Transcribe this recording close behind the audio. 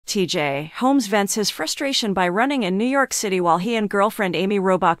TJ Holmes vents his frustration by running in New York City while he and girlfriend Amy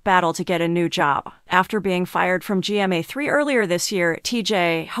Robach battle to get a new job. After being fired from GMA3 earlier this year,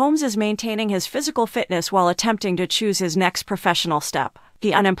 TJ Holmes is maintaining his physical fitness while attempting to choose his next professional step.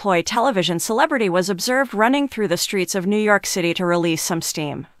 The unemployed television celebrity was observed running through the streets of New York City to release some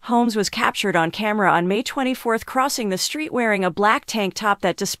steam. Holmes was captured on camera on May 24th crossing the street wearing a black tank top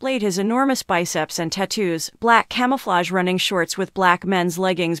that displayed his enormous biceps and tattoos, black camouflage running shorts with black men's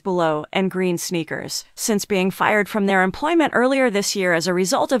leggings below, and green sneakers. Since being fired from their employment earlier this year as a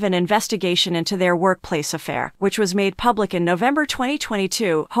result of an investigation into their workplace affair, which was made public in November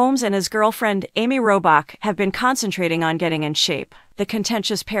 2022, Holmes and his girlfriend, Amy Robach, have been concentrating on getting in shape. The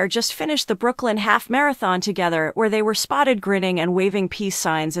contentious pair just finished the Brooklyn Half Marathon together, where they were spotted grinning and waving peace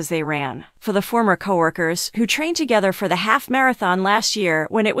signs as they ran. For the former co-workers, who trained together for the half marathon last year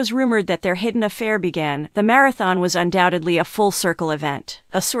when it was rumored that their hidden affair began, the marathon was undoubtedly a full-circle event.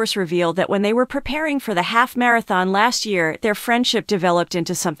 A source revealed that when they were preparing for the half marathon last year, their friendship developed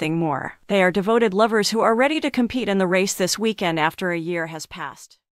into something more. They are devoted lovers who are ready to compete in the race this weekend after a year has passed.